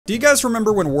Do you guys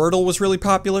remember when Wordle was really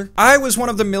popular? I was one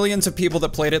of the millions of people that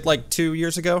played it like 2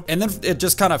 years ago, and then it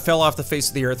just kind of fell off the face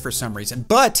of the earth for some reason.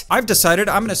 But I've decided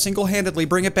I'm gonna single-handedly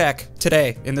bring it back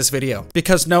today in this video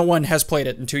because no one has played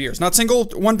it in 2 years. Not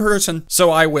one person, so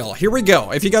I will. Here we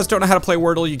go. If you guys don't know how to play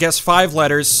Wordle, you guess 5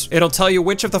 letters. It'll tell you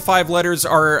which of the 5 letters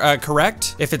are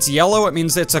correct. If it's yellow, it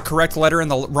means it's a correct letter in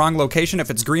the wrong location. If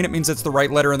it's green, it means it's the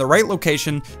right letter in the right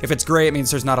location. If it's gray, it means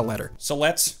there's not a letter. So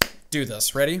let's do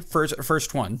this. Ready?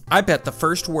 First one. I bet the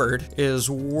first word is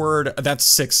word. That's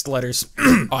 6 letters.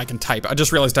 Oh, I can type. I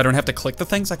just realized I don't have to click the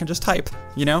things. I can just type,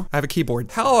 you know? I have a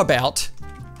keyboard. How about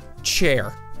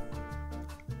chair?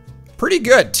 Pretty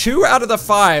good. 2 out of the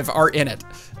 5 are in it.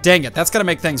 Dang it. That's gonna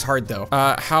make things hard though.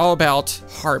 How about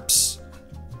harps?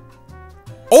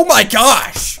 Oh my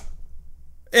gosh!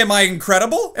 Am I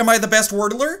incredible? Am I the best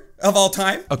wordler of all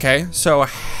time? Okay, so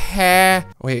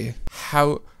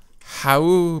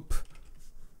Hope.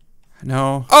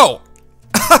 No. Oh!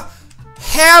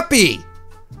 Happy!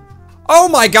 Oh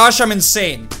my gosh, I'm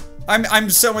insane.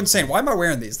 I'm so insane. Why am I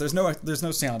wearing these? There's no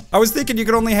sound. I was thinking you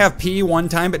could only have P one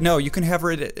time, but no, you can have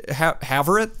it.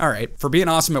 All right. For being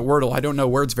awesome at Wordle, I don't know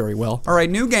words very well. All right,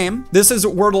 new game. This is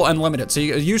Wordle Unlimited. So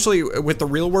usually with the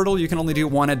real Wordle, you can only do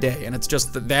 1 a day, and it's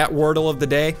just that Wordle of the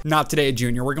day. Not today,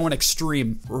 Junior. We're going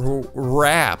extreme.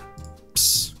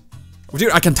 Raps.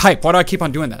 Dude, I can type. Why do I keep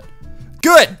on doing that?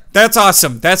 Good! That's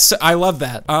awesome. I love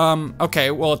that.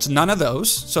 Okay, well, it's none of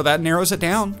those, so that narrows it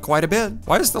down quite a bit.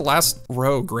 Why is the last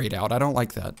row grayed out? I don't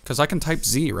like that, because I can type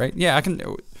Z, right? Yeah, I can,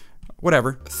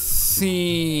 whatever.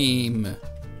 Theme.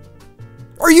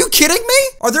 Are you kidding me?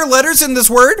 Are there letters in this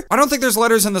word? I don't think there's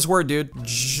letters in this word, dude.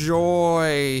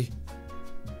 Joy.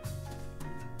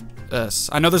 S.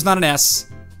 I know there's not an S.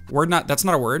 That's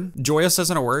not a word. Joyous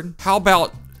isn't a word. How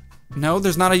about, no,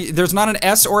 there's not an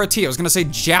S or a T. I was gonna say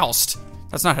joust.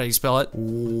 That's not how you spell it.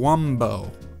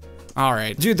 Wumbo. All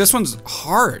right, dude, this one's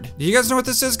hard. Do you guys know what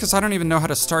this is? Because I don't even know how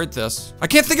to start this. I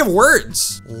can't think of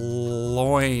words.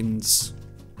 Loins.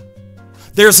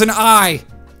 There's an I.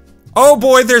 Oh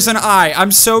boy, there's an I.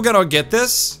 I'm so gonna get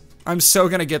this. I'm so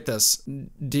gonna get this.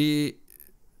 Dibby.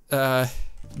 I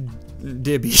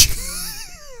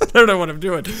don't know what I'm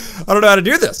doing. I don't know how to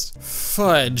do this.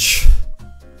 Fudge.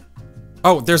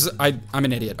 Oh, I'm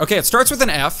an idiot. Okay, it starts with an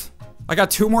F. I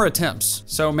got 2 more attempts,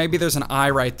 so maybe there's an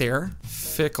I right there.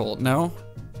 Fickle, no.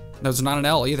 There's not an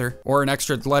L either, or an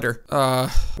extra letter.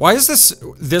 Why is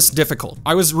this difficult?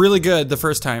 I was really good the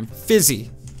first time.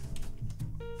 Fizzy.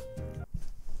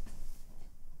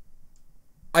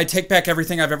 I take back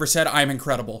everything I've ever said. I'm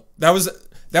incredible. That was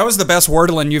the best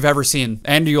wordling you've ever seen,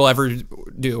 and you'll ever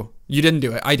do. You didn't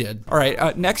do it, I did. All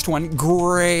right, next one,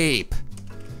 grape.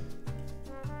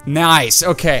 Nice,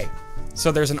 okay. So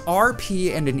there's an R,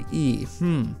 P, and an E.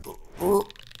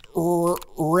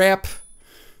 Rep.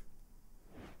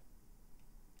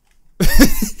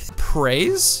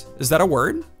 Praise? Is that a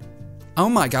word? Oh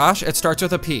my gosh, it starts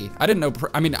with a P. I didn't know,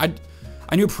 I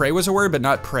knew pray was a word, but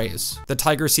not praise. The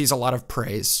tiger sees a lot of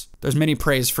praise. There's many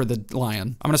praise for the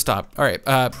lion. I'm gonna stop. All right,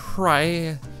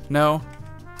 no.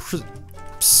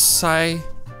 Psy.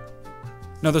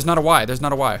 No, there's not a Y. There's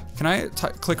not a Y. Can I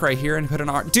click right here and put an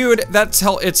R? Dude,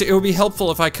 it would be helpful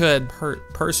if I could.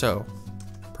 Perso.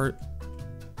 Perch.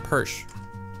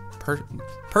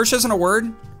 Perch isn't a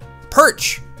word?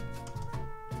 Perch.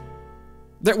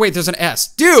 Wait, there's an S.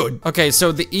 Dude! Okay,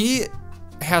 so the E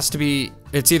has to be,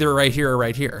 it's either right here or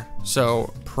right here.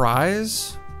 So,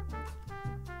 prize?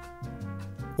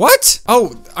 What?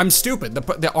 Oh, I'm stupid.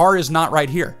 The R is not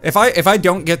right here. If I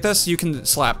don't get this, you can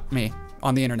slap me.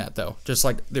 On the internet though, just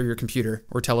like they're your computer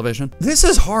or television. This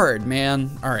is hard, man.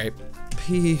 All right,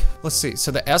 P, let's see. So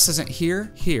the S isn't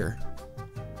here,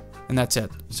 and that's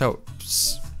it. So,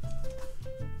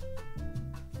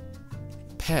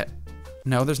 pet.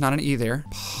 No, there's not an E there.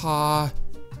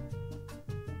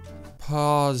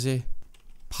 Posit.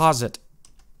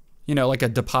 You know, like a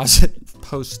deposit.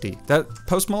 Posty. That,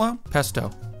 Post Malone? Pesto.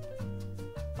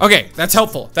 Okay, that's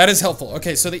helpful. That is helpful.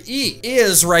 Okay, so the E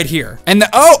is right here. And the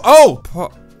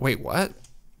wait, what?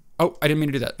 Oh, I didn't mean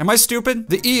to do that. Am I stupid?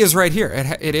 The E is right here.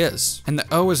 It is. And the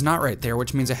O is not right there,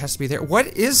 which means it has to be there. What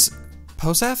is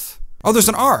Posef? Oh, there's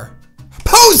an R.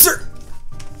 Poser!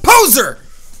 Poser!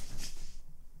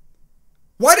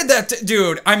 Why did that,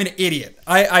 dude, I'm an idiot.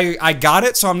 I got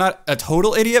it, so I'm not a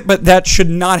total idiot, but that should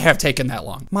not have taken that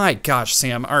long. My gosh,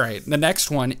 Sam. All right, the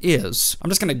next one is, I'm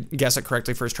just gonna guess it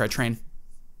correctly first try, train.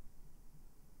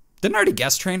 Didn't I already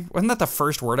guess train? Wasn't that the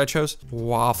first word I chose?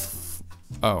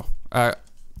 I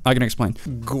can explain.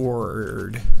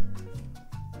 Gourd.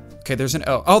 Okay, there's an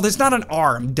O. Oh, there's not an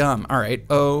R, I'm dumb. All right,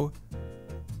 O.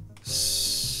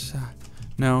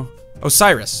 No.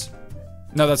 Osiris.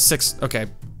 No, that's 6. Okay.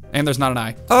 And there's not an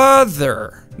I.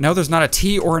 Other. No, there's not a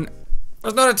T or an...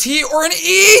 There's not a T or an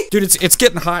E! Dude, it's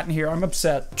getting hot in here. I'm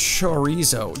upset.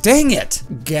 Chorizo. Dang it.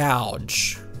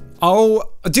 Gouge. Oh,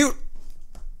 dude.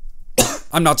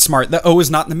 I'm not smart. The O is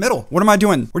not in the middle. What am I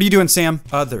doing? What are you doing, Sam?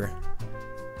 Other.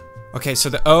 Okay, so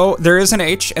the O, there is an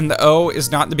H, and the O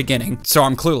is not in the beginning. So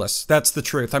I'm clueless. That's the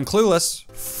truth. I'm clueless.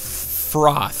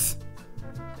 Froth.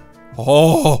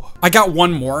 Oh, I got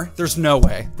one more. There's no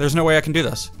way. There's no way I can do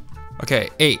this. Okay,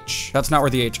 H. That's not where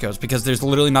the H goes because there's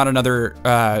literally not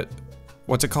another,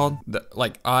 what's it called?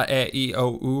 Like, A, E,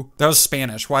 O, U. That was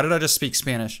Spanish. Why did I just speak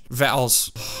Spanish?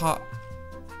 Vowels. Ha.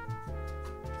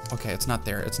 Okay, it's not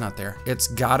there. It's not there. It's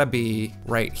gotta be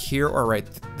right here or right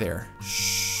there.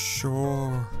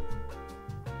 Sure.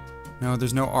 No,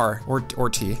 there's no R or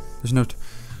T. There's no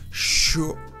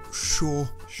sure.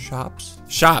 Shops.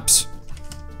 Shops.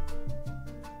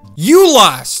 You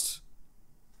lost.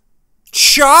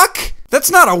 Chalk?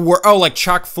 That's not a word. Oh, like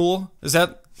chock full? Is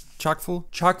that chock full?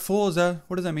 Chock full? Is that,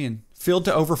 what does that mean? Filled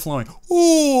to overflowing.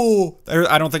 Ooh.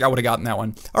 I don't think I would have gotten that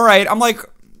one. All right, I'm like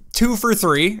 2 for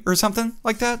 3 or something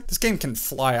like that. This game can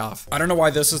fly off. I don't know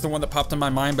why this is the one that popped in my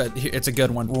mind, but it's a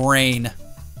good one. Rain.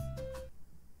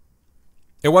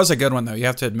 It was a good one though, you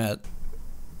have to admit.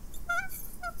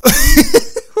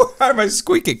 Why am I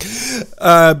squeaking?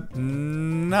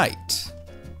 Night.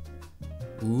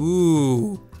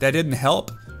 Ooh, that didn't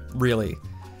help, really.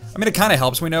 I mean, it kind of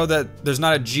helps. We know that there's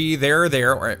not a G there,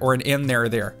 or an N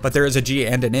there. But there is a G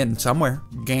and an N somewhere.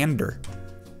 Gander.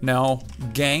 No.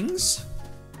 Gangs?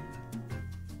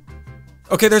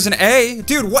 Okay, there's an A.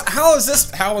 Dude, what? How is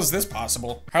this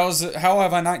possible? How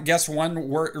have I not guessed one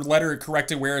letter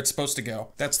correctly where it's supposed to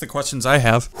go? That's the questions I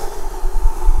have.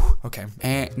 Okay.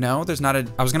 No, there's not a,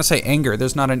 I was gonna say anger.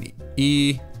 There's not an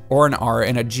E or an R,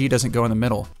 and a G doesn't go in the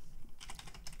middle.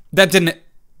 That didn't,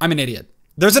 I'm an idiot.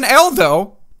 There's an L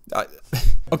though.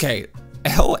 Okay,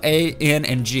 L, A, N,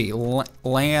 and G.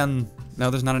 Land, no,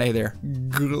 there's not an A there.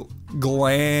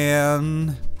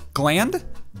 Gland?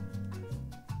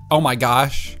 Oh my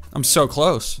gosh, I'm so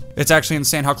close. It's actually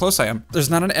insane how close I am. There's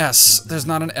not an S, there's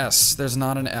not an S, there's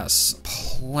not an S.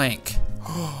 Plank.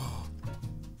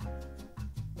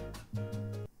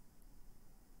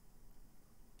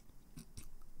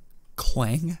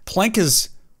 Clang? Plank is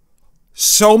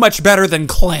so much better than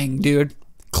clang, dude.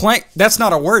 Clang, that's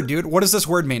not a word, dude. What does this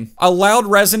word mean? A loud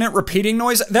resonant repeating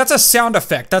noise? That's a sound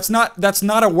effect. That's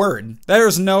not a word.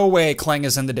 There's no way clang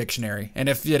is in the dictionary. And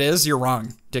if it is, you're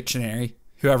wrong, dictionary.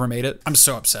 Whoever made it. I'm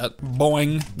so upset.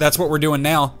 Boing. That's what we're doing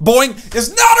now. Boing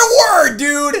is not a word,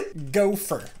 dude!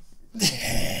 Gopher.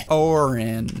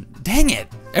 Orin. Dang it.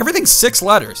 Everything's 6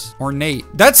 letters. Ornate.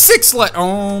 That's 6 letters.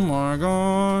 Oh my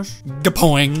gosh.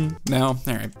 Gapoing. No. All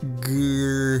right.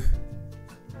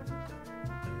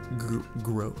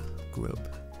 Grope.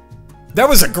 That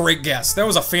was a great guess. That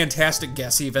was a fantastic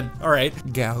guess even. All right.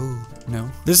 Gao. No.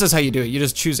 This is how you do it. You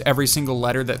just choose every single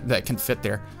letter that can fit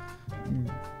there.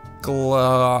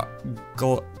 Glowed.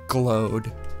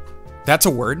 That's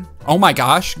a word. Oh my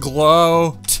gosh.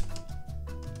 Gloat.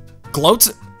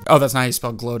 Gloats? Oh, that's not how you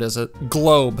spell gloat, is it?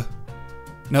 Globe.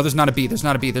 No, there's not a B. There's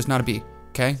not a B. There's not a B.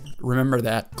 Okay? Remember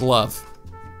that. Glove.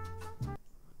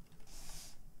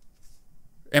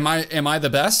 Am I the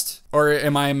best? Or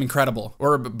am I incredible?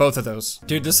 Or both of those?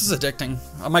 Dude, this is addicting.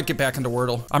 I might get back into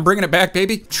Wordle. I'm bringing it back,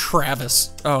 baby.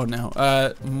 Travis. Oh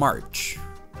no. March.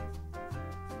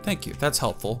 Thank you. That's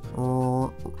helpful.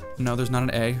 No, there's not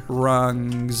an A.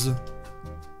 Rungs.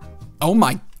 Oh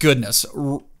my goodness.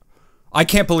 I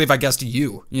can't believe I guessed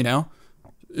you, you know?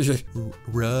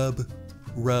 Rubsh.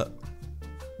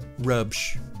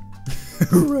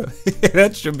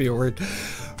 That should be a word.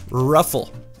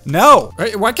 Ruffle. No!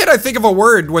 Why can't I think of a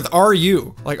word with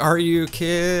R-U? Like, are you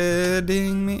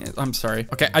kidding me? I'm sorry.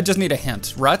 Okay, I just need a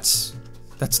hint. Ruts?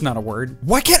 That's not a word.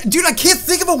 Why can't, dude, I can't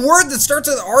think of a word that starts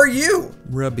with R-U.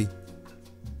 Rubby.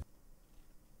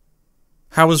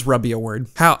 How is rubby a word?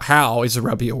 How is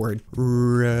rubby a word?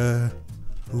 Rulo.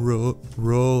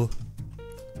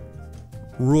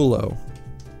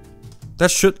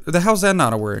 How's that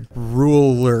not a word?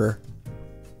 Ruler.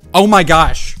 Oh my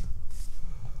gosh.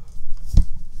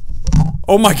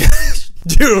 Oh my gosh,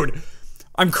 dude.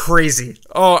 I'm crazy.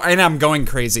 Oh, and I'm going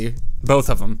crazy. Both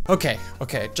of them. Okay,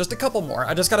 just a couple more.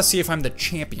 I just gotta see if I'm the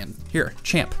champion. Here,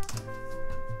 champ.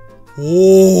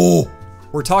 Oh,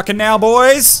 we're talking now,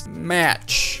 boys.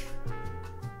 Match.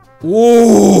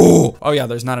 Ooh. Oh yeah,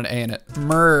 there's not an A in it.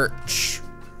 Merch.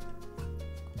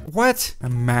 What? A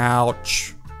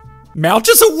mouch. Mouch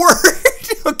is a word?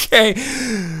 Okay.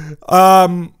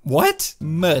 What?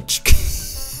 Much.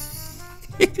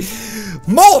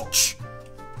 Mulch!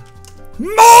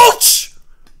 Mulch!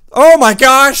 Oh my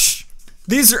gosh!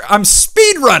 I'm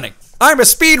speed running. I'm a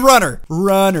speed runner.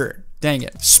 Runner. Dang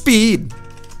it. Speed.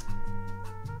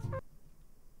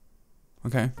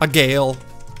 Okay. A gale.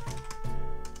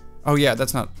 Oh yeah,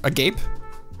 that's not a gape.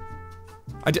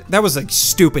 That was a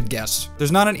stupid guess.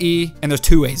 There's not an E and there's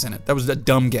 2 A's in it. That was a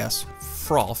dumb guess.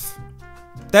 Froth.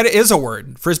 That is a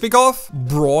word. Frisbee golf?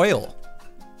 Broil.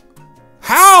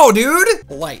 How, dude?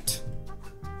 Light.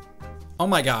 Oh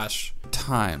my gosh.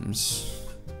 Times.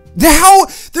 How?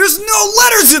 There's no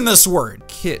letters in this word.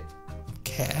 Kit.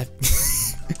 Cat.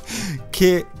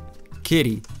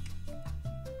 Kitty.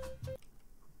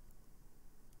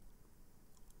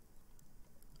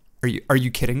 Are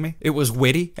you kidding me? It was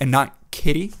witty and not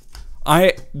kitty?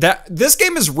 This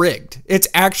game is rigged. It's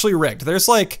actually rigged. There's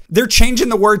like, they're changing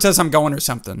the words as I'm going or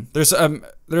something. There's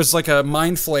like a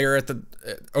mind flayer at the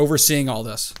overseeing all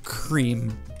this.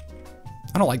 Cream.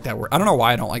 I don't like that word. I don't know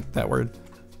why I don't like that word.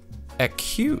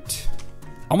 Acute.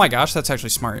 Oh my gosh, that's actually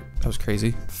smart. That was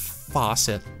crazy.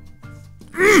 Faucet.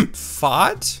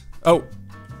 Fought? Oh.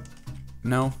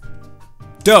 No.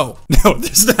 Dough. No,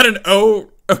 there's not an O.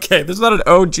 Okay, there's not an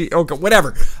O-G. Okay,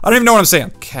 whatever. I don't even know what I'm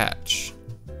saying. Catch.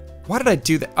 Why did I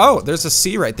do that? Oh, there's a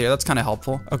C right there. That's kind of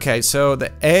helpful. Okay, so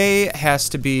the A has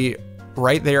to be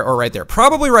right there or right there.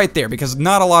 Probably right there because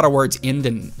not a lot of words end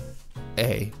in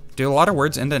A. Do a lot of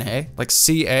words end in A? Like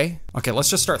C-A? Okay, let's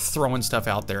just start throwing stuff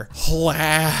out there.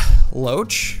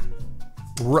 Loach?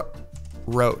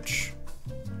 Roach.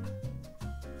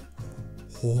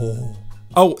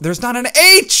 Oh, there's not an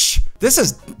H! This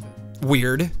is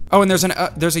weird. Oh, and there's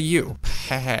a U.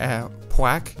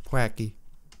 Pwacky.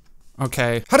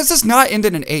 Okay. How does this not end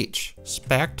in an H?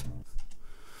 Spacked.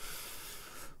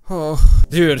 Oh,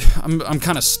 dude, I'm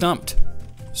kind of stumped.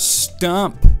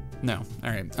 Stump. No. All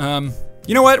right.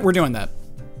 You know what? We're doing that.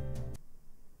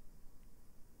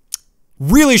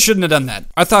 Really shouldn't have done that.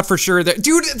 I thought for sure that,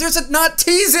 dude, there's not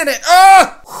T's in it.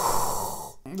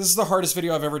 Ah! This is the hardest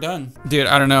video I've ever done. Dude,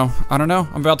 I don't know.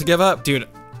 I'm about to give up. Dude,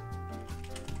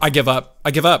 I give up.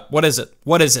 What is it?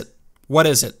 What is it?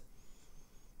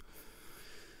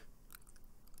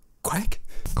 Quack?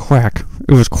 Quack.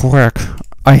 It was quack.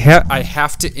 I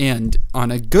have to end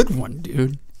on a good one,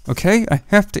 dude. Okay? I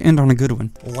have to end on a good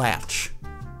one. Latch.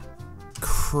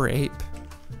 Crepe.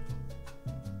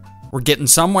 We're getting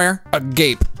somewhere. A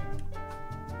gape.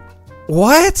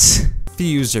 What?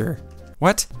 Fuser.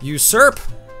 What? Usurp.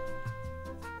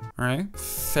 All right.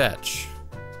 Fetch.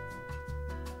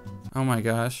 Oh my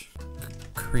gosh.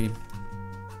 Cream.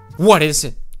 What is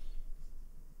it?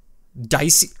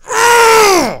 Dicey.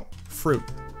 Fruit.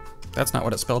 That's not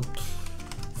what it's spelled.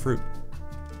 Fruit.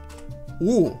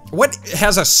 Ooh. What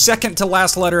has a second to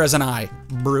last letter as an I?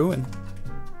 Bruin.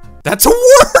 That's a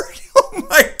word! Oh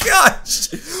my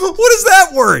gosh! What is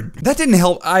that word? That didn't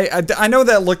help. I know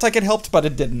that looked like it helped, but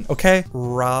it didn't, okay?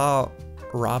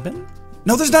 Robin?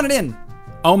 No, there's not an N.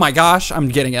 Oh my gosh, I'm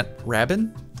getting it.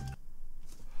 Rabin?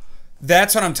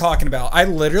 That's what I'm talking about. I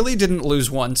literally didn't lose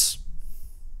once.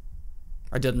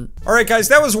 I didn't. All right, guys,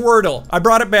 that was Wordle. I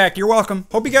brought it back. You're welcome.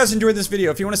 Hope you guys enjoyed this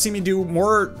video. If you want to see me do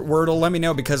more Wordle, let me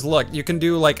know because look, you can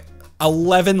do like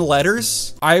 11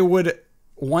 letters. I would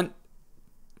want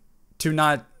to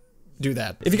not do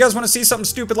that. If you guys want to see something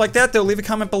stupid like that, though, leave a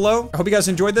comment below. I hope you guys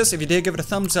enjoyed this. If you did, give it a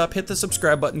thumbs up, hit the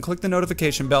subscribe button, click the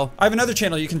notification bell. I have another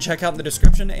channel you can check out in the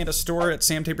description and a store at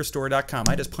samtaborstore.com.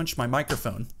 I just punched my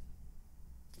microphone.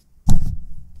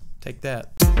 Take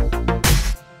that.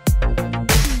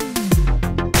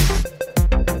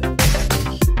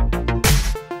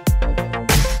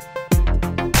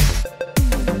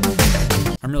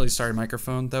 I'm really sorry,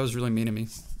 microphone. That was really mean of me.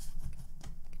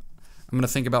 I'm gonna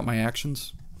think about my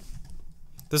actions.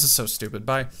 This is so stupid.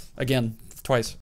 Bye. Again, twice.